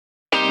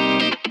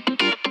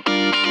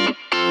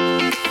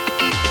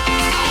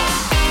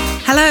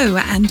Hello,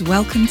 and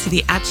welcome to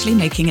the Actually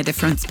Making a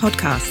Difference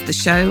podcast, the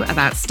show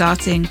about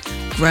starting,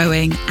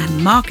 growing,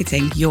 and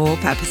marketing your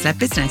purpose-led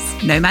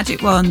business. No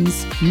magic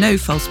wands, no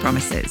false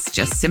promises,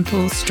 just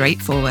simple,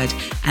 straightforward,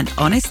 and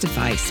honest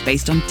advice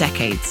based on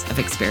decades of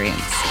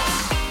experience.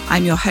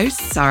 I'm your host,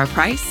 Sarah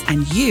Price,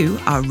 and you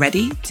are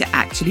ready to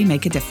actually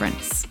make a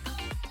difference.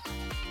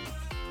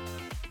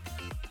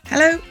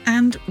 Hello,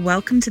 and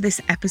welcome to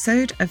this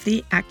episode of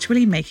the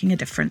Actually Making a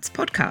Difference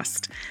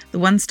podcast, the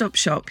one-stop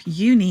shop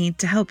you need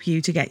to help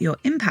you to get your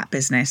impact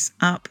business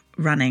up,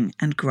 running,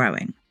 and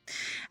growing.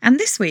 And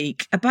this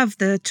week, above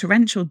the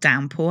torrential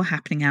downpour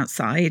happening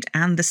outside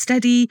and the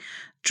steady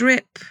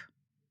drip,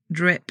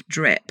 drip,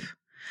 drip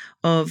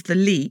of the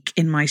leak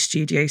in my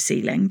studio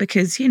ceiling,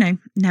 because,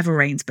 never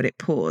rains but it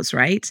pours,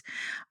 right?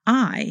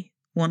 I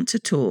want to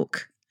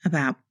talk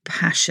about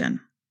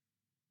passion.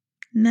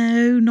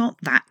 No, not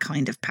that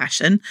kind of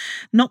passion.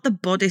 Not the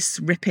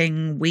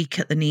bodice-ripping, weak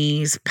at the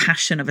knees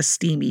passion of a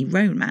steamy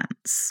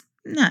romance.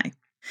 No.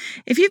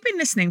 If you've been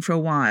listening for a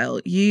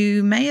while,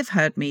 you may have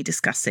heard me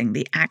discussing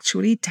the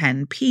Actually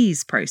 10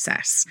 Ps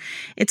process.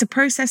 It's a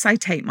process I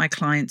take my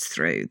clients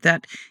through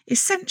that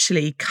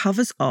essentially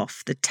covers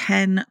off the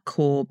 10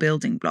 core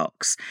building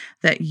blocks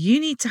that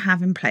you need to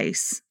have in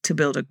place to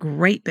build a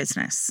great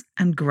business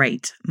and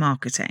great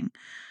marketing.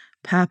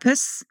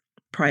 Purpose,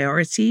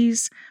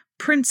 priorities,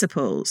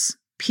 principles,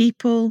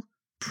 people,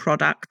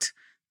 product,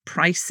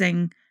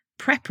 pricing,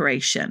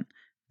 preparation,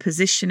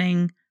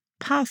 positioning,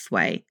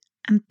 pathway,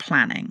 and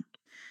planning.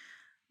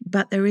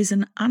 But there is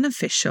an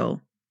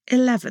unofficial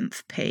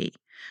 11th P,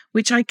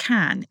 which I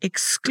can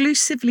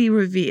exclusively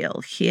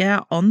reveal here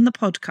on the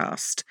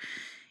podcast,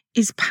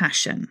 is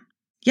passion.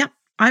 Yep,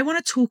 I want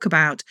to talk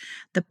about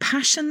the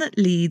passion that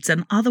leads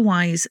an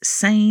otherwise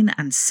sane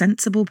and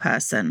sensible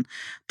person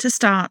to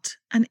start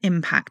an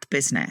impact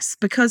business,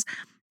 because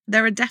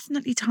there are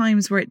definitely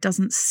times where it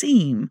doesn't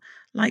seem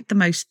like the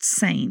most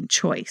sane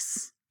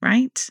choice,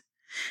 right?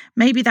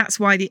 Maybe that's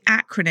why the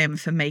acronym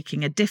for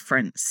making a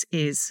difference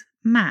is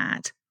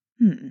MAD.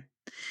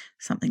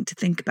 Something to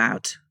think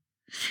about.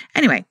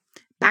 Anyway,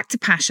 back to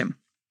passion.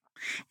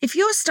 If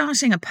you're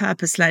starting a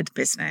purpose-led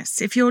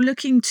business, if you're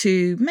looking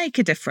to make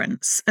a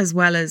difference as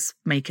well as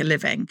make a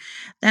living,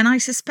 then I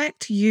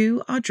suspect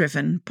you are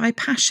driven by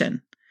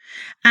passion.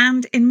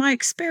 And in my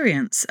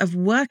experience of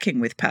working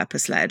with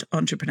purpose-led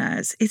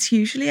entrepreneurs, it's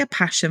usually a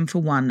passion for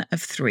one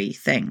of three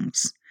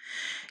things.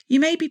 You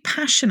may be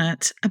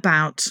passionate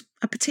about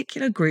a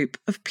particular group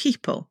of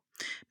people,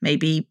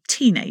 maybe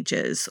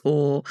teenagers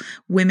or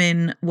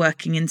women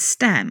working in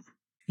STEM.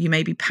 You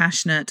may be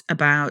passionate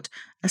about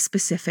a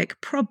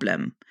specific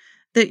problem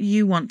that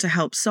you want to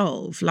help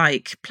solve,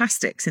 like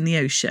plastics in the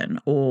ocean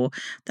or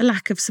the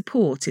lack of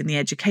support in the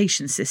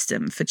education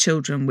system for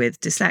children with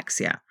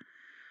dyslexia.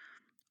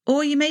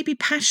 Or you may be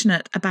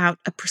passionate about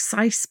a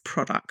precise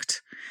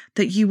product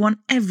that you want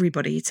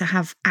everybody to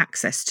have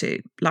access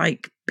to,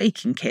 like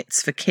baking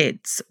kits for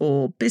kids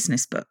or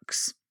business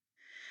books.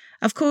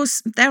 Of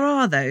course, there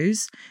are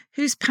those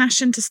whose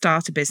passion to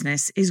start a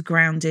business is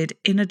grounded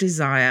in a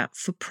desire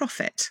for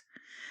profit.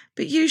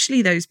 But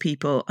usually those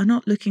people are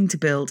not looking to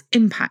build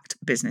impact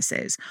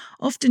businesses,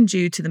 often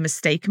due to the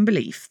mistaken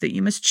belief that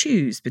you must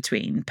choose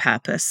between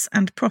purpose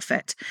and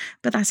profit.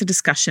 But that's a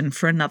discussion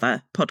for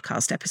another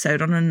podcast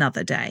episode on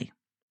another day.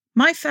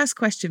 My first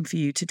question for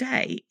you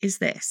today is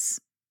this.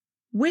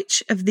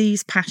 Which of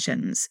these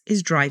passions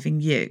is driving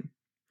you?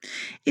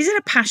 Is it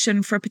a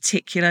passion for a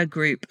particular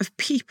group of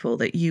people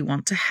that you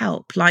want to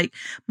help, like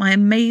my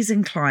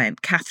amazing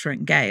client,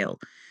 Catherine Gale?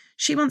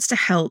 She wants to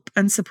help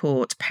and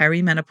support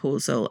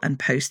perimenopausal and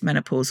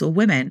postmenopausal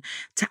women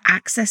to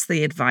access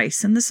the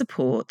advice and the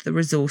support, the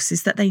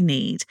resources that they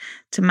need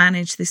to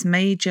manage this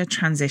major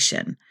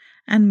transition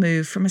and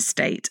move from a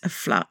state of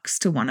flux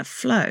to one of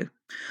flow.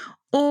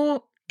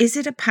 Or is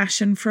it a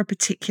passion for a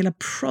particular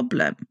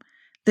problem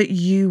that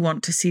you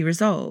want to see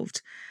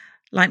resolved?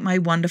 Like my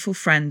wonderful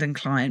friend and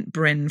client,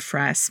 Bryn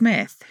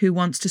Frere-Smith, who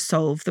wants to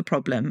solve the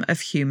problem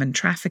of human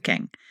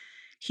trafficking.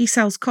 He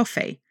sells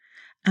coffee.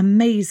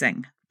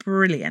 Amazing,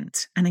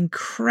 brilliant, and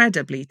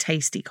incredibly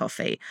tasty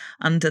coffee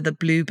under the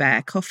Blue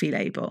Bear coffee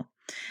label.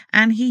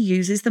 And he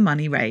uses the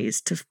money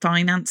raised to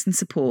finance and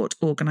support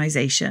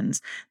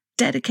organisations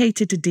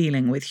dedicated to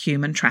dealing with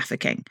human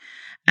trafficking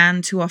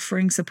and to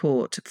offering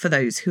support for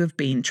those who have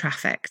been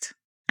trafficked.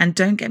 And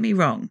don't get me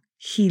wrong,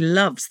 he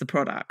loves the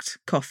product,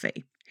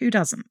 coffee. Who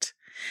doesn't?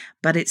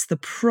 But it's the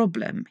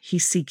problem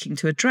he's seeking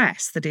to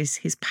address that is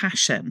his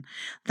passion.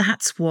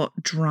 That's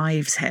what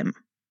drives him.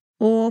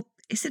 Or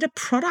is it a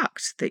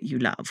product that you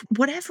love?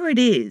 Whatever it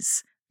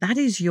is, that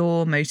is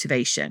your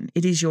motivation.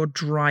 It is your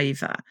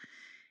driver.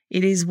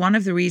 It is one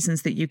of the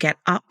reasons that you get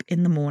up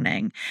in the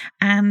morning.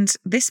 And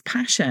this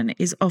passion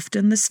is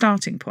often the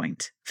starting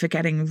point for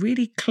getting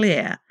really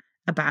clear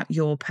about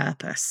your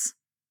purpose,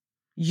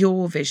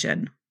 your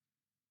vision,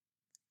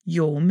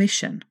 your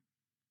mission.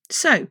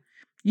 So,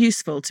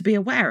 useful to be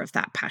aware of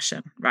that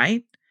passion,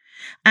 right?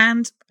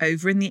 And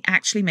over in the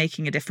Actually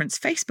Making a Difference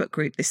Facebook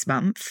group this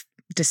month,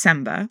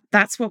 December,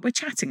 that's what we're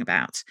chatting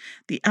about.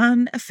 The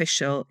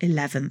unofficial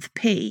 11th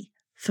P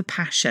for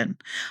passion.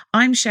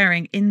 I'm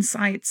sharing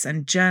insights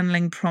and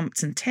journaling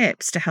prompts and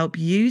tips to help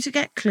you to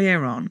get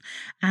clear on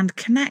and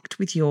connect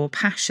with your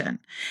passion.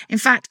 In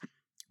fact,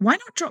 why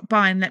not drop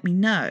by and let me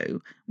know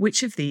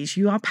which of these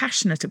you are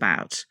passionate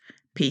about?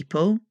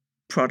 People,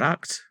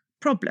 product,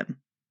 problem.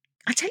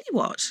 I tell you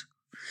what,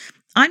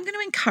 I'm going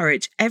to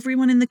encourage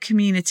everyone in the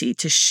community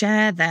to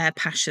share their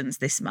passions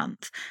this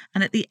month.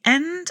 And at the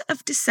end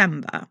of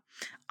December,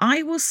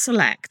 I will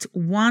select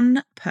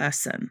one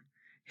person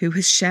who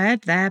has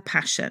shared their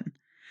passion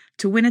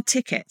to win a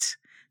ticket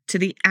to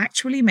the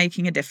Actually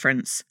Making a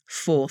Difference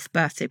 4th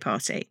birthday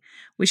party,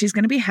 which is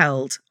going to be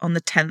held on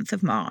the 10th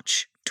of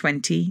March,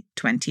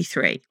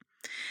 2023.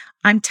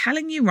 I'm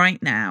telling you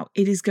right now,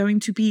 it is going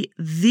to be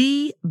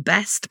the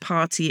best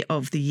party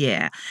of the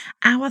year.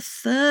 Our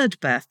 3rd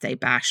birthday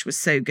bash was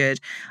so good,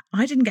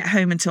 I didn't get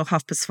home until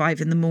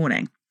 5:30 in the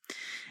morning.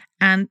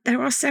 And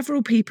there are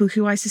several people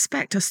who I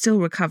suspect are still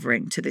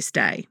recovering to this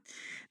day.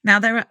 Now,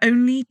 there are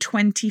only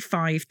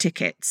 25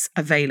 tickets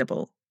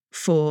available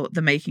for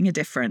the Making a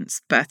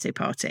Difference birthday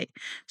party.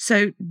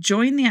 So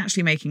join the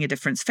Actually Making a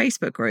Difference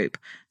Facebook group,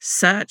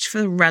 search for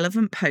the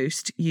relevant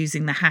post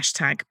using the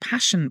hashtag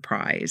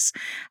 #PassionPrize,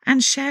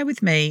 and share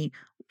with me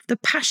the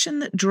passion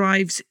that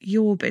drives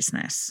your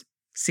business.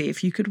 See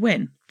if you could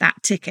win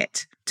that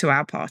ticket to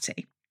our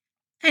party.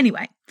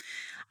 Anyway,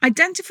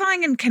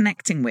 identifying and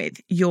connecting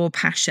with your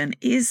passion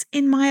is,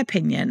 in my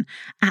opinion,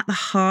 at the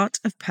heart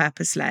of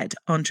purpose-led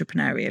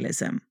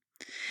entrepreneurialism.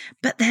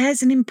 But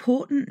there's an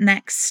important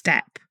next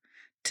step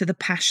to the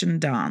passion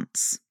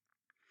dance.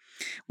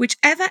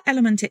 Whichever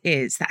element it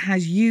is that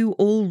has you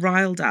all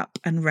riled up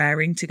and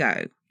raring to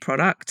go,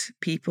 product,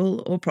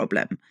 people, or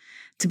problem,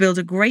 to build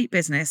a great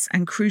business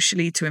and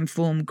crucially to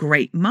inform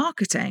great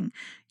marketing,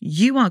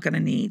 you are going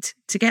to need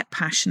to get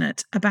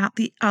passionate about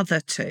the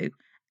other two,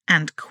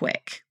 and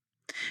quick.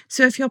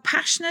 So if you're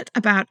passionate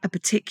about a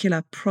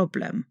particular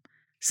problem,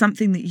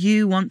 something that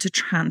you want to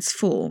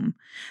transform,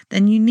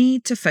 then you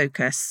need to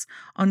focus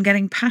on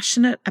getting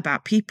passionate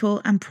about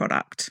people and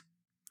product.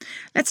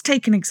 Let's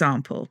take an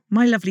example.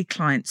 My lovely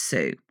client,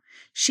 Sue.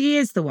 She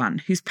is the one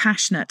who's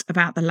passionate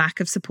about the lack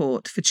of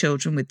support for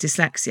children with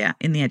dyslexia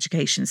in the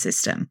education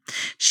system.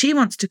 She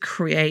wants to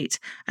create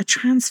a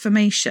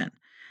transformation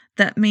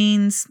that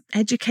means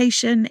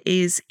education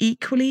is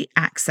equally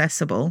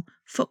accessible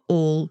for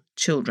all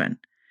children,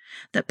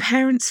 that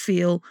parents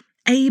feel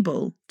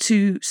able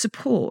to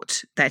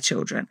support their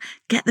children,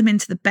 get them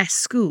into the best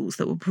schools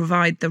that will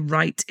provide the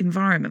right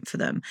environment for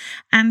them.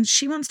 And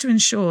she wants to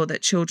ensure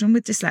that children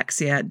with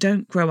dyslexia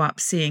don't grow up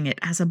seeing it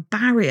as a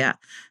barrier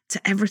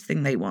to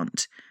everything they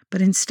want,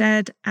 but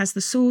instead as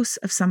the source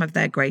of some of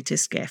their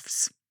greatest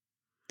gifts.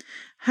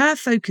 Her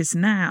focus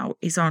now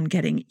is on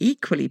getting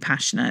equally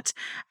passionate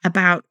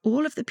about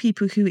all of the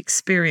people who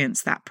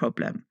experience that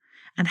problem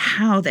and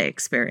how they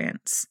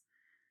experience.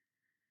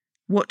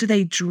 What do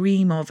they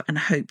dream of and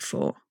hope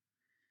for?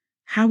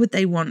 How would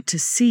they want to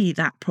see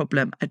that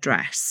problem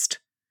addressed?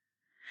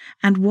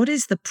 And what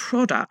is the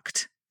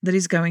product that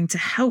is going to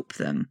help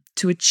them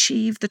to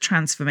achieve the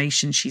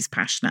transformation she's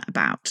passionate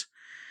about,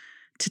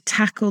 to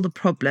tackle the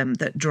problem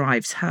that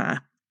drives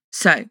her?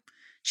 So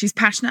she's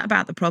passionate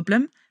about the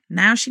problem.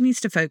 Now she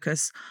needs to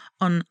focus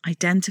on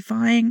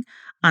identifying,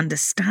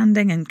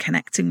 understanding, and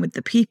connecting with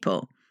the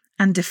people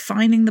and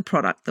defining the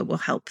product that will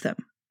help them.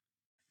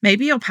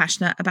 Maybe you're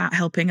passionate about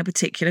helping a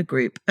particular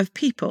group of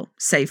people,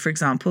 say, for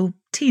example,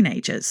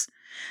 teenagers.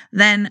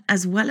 Then,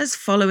 as well as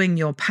following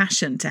your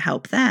passion to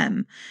help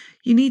them,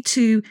 you need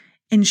to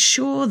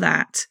ensure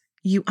that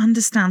you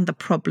understand the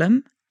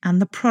problem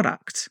and the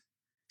product.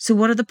 So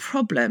what are the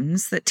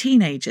problems that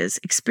teenagers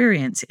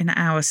experience in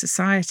our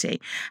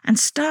society? And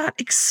start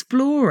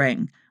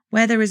exploring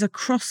where there is a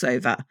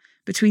crossover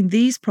between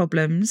these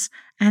problems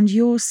and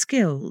your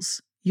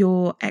skills,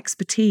 your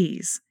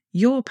expertise,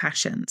 your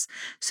passions,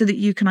 so that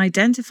you can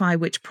identify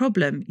which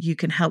problem you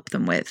can help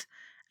them with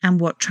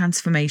and what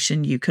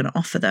transformation you can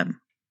offer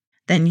them.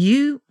 Then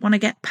you want to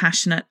get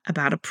passionate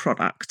about a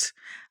product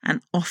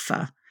and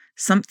offer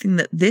something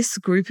that this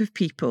group of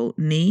people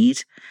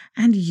need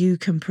and you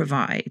can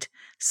provide,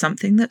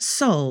 something that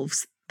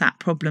solves that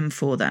problem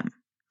for them.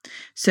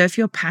 So if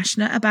you're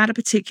passionate about a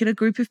particular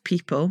group of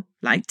people,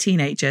 like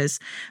teenagers,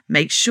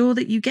 make sure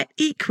that you get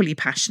equally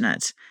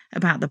passionate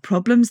about the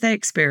problems they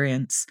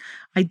experience,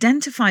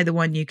 identify the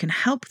one you can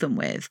help them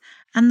with,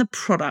 and the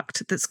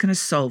product that's going to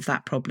solve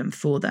that problem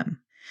for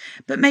them.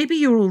 But maybe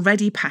you're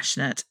already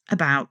passionate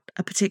about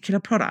a particular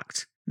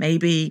product.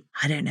 Maybe,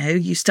 I don't know,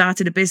 you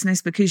started a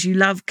business because you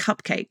love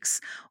cupcakes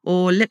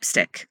or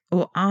lipstick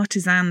or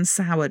artisan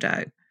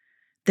sourdough.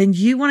 Then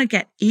you want to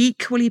get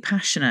equally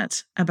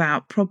passionate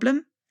about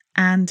problem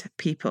and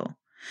people.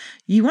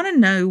 You want to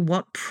know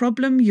what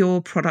problem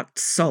your product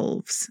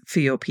solves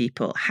for your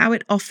people, how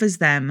it offers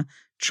them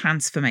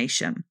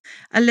transformation.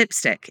 A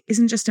lipstick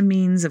isn't just a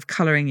means of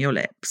colouring your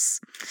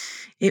lips.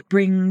 It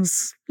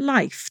brings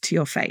life to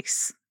your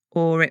face.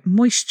 or it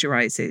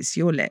moisturizes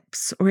your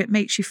lips, or it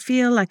makes you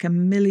feel like $1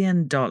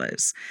 million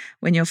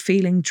when you're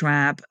feeling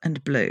drab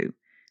and blue.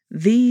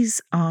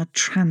 These are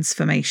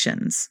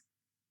transformations.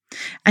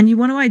 And you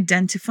want to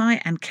identify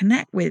and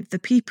connect with the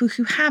people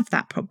who have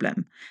that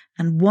problem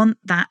and want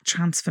that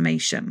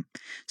transformation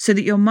so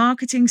that your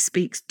marketing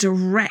speaks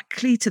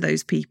directly to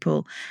those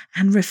people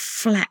and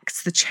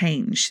reflects the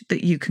change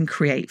that you can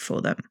create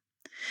for them.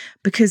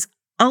 Because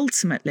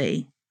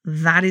ultimately,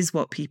 that is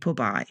what people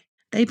buy.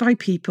 They buy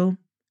people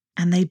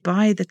and they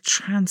buy the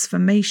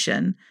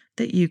transformation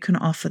that you can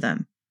offer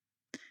them.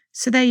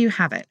 So there you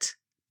have it.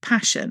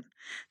 Passion,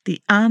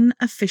 the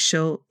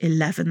unofficial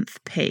 11th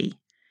P.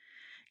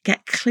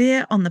 Get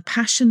clear on the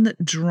passion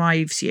that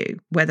drives you,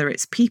 whether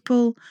it's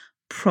people,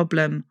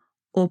 problem,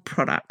 or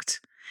product,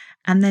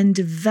 and then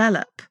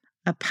develop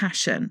a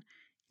passion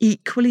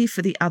equally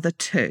for the other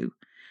two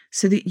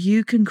so that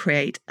you can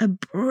create a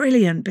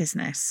brilliant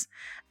business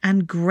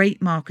and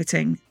great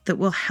marketing that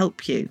will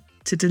help you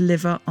to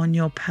deliver on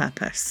your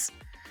purpose.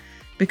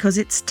 Because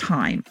it's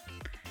time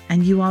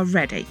and you are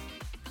ready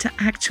to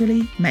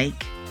actually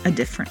make a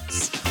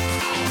difference.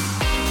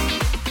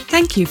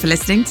 Thank you for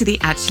listening to the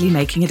Actually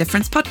Making a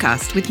Difference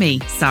podcast with me,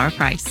 Sarah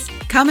Price.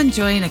 Come and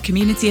join a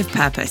community of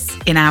purpose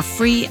in our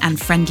free and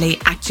friendly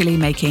Actually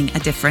Making a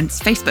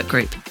Difference Facebook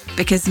group.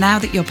 Because now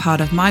that you're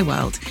part of my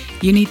world,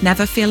 you need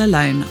never feel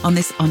alone on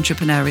this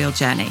entrepreneurial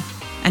journey,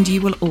 and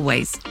you will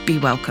always be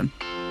welcome.